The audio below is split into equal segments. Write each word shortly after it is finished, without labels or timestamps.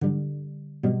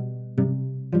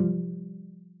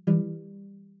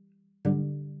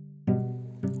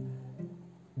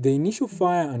The initial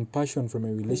fire and passion from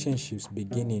a relationship's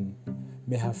beginning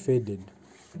may have faded,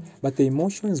 but the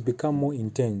emotions become more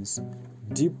intense,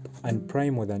 deep, and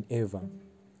primal than ever.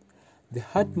 The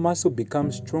heart muscle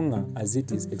becomes stronger as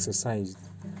it is exercised,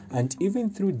 and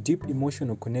even through deep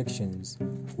emotional connections,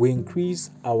 we increase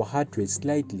our heart rate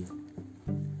slightly.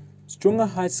 Stronger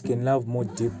hearts can love more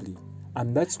deeply,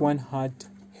 and that's one heart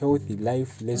healthy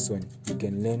life lesson you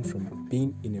can learn from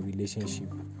being in a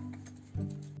relationship.